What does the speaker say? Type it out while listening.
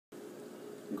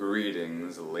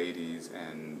Greetings, ladies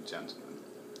and gentlemen.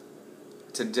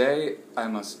 Today, I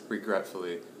must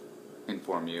regretfully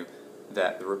inform you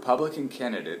that the Republican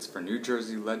candidates for New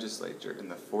Jersey legislature in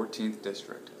the 14th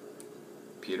District,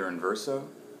 Peter Inverso,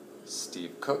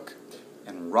 Steve Cook,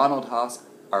 and Ron Haas,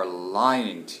 are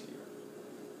lying to you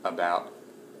about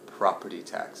property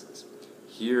taxes.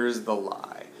 Here's the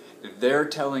lie. They're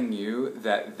telling you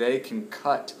that they can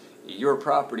cut your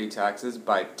property taxes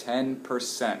by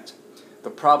 10%. The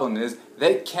problem is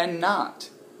they cannot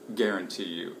guarantee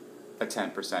you a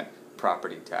 10%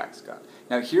 property tax cut.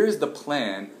 Now here's the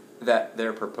plan that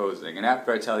they're proposing, and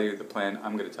after I tell you the plan,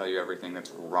 I'm going to tell you everything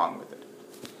that's wrong with it.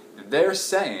 They're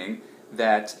saying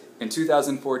that in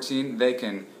 2014 they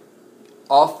can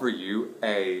offer you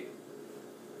a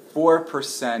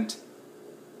 4%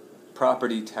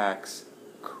 property tax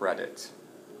credit.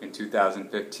 In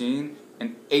 2015,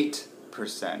 an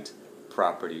 8%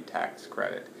 property tax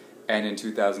credit. And in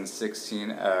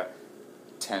 2016, a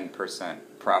 10%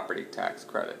 property tax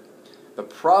credit. The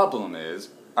problem is,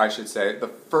 I should say, the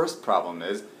first problem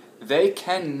is, they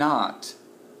cannot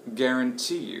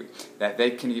guarantee you that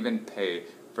they can even pay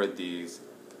for these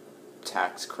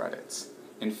tax credits.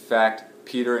 In fact,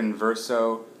 Peter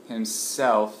Inverso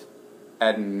himself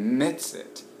admits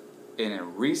it in a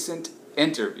recent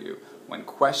interview when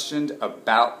questioned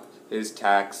about his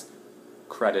tax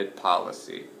credit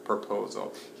policy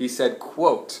proposal. He said,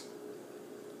 quote,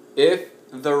 "If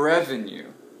the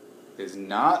revenue is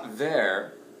not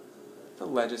there, the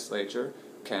legislature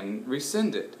can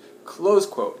rescind it." Close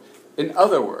quote. In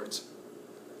other words,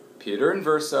 Peter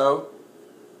Inverso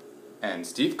and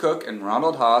Steve Cook and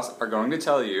Ron Haas are going to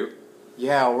tell you,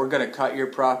 yeah, we're going to cut your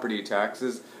property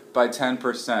taxes by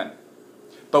 10%,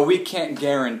 but we can't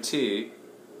guarantee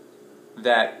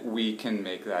that we can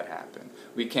make that happen.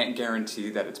 We can't guarantee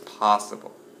that it's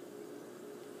possible.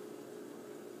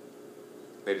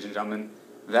 Ladies and gentlemen,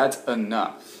 that's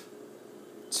enough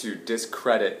to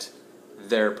discredit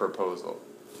their proposal.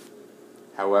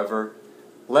 However,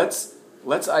 let's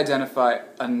identify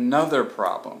another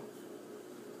problem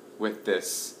with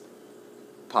this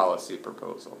policy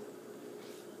proposal.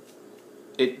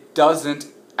 It doesn't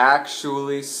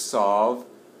actually solve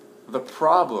the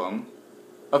problem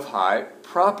of high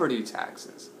property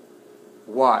taxes.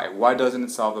 Why? Why doesn't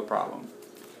it solve the problem?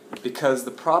 Because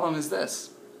the problem is this.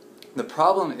 The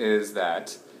problem is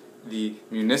that the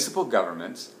municipal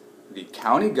governments, the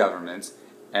county governments,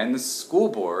 and the school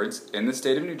boards in the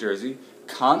state of New Jersey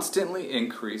constantly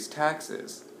increase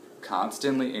taxes,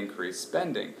 constantly increase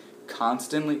spending,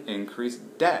 constantly increase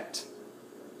debt.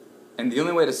 And the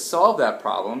only way to solve that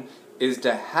problem is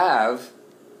to have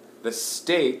the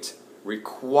state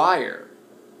require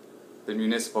the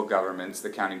municipal governments, the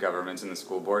county governments, and the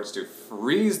school boards to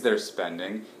freeze their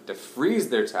spending, to freeze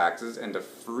their taxes, and to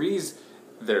freeze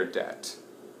their debt.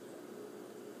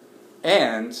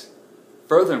 And,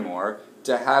 furthermore,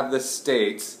 to have the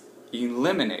states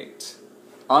eliminate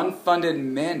unfunded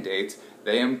mandates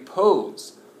they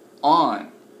impose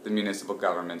on the municipal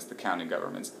governments, the county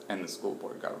governments, and the school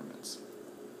board governments.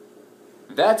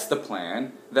 That's the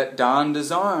plan that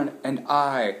DeZarn and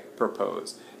I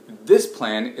propose. This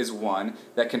plan is one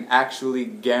that can actually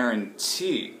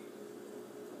guarantee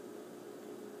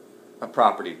a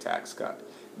property tax cut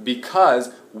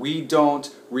because we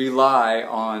don't rely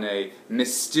on a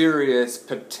mysterious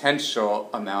potential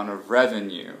amount of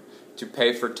revenue to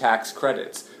pay for tax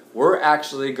credits. We're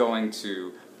actually going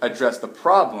to address the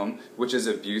problem, which is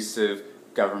abusive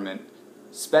government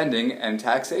spending and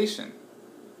taxation.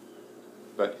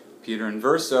 But Peter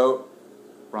Inverso,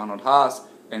 Ron Haas,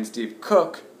 and Steve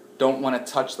Cook don't want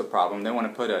to touch the problem. They want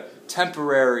to put a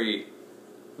temporary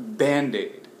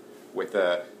band-aid with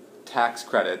a tax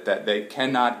credit that they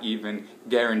cannot even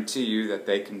guarantee you that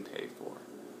they can pay for.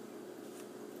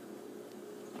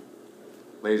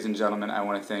 Ladies and gentlemen, I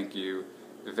want to thank you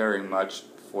very much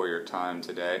for your time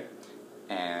today,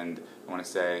 and I want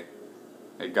to say,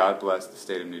 may God bless the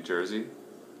state of New Jersey,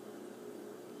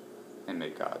 and may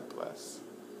God bless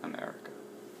America.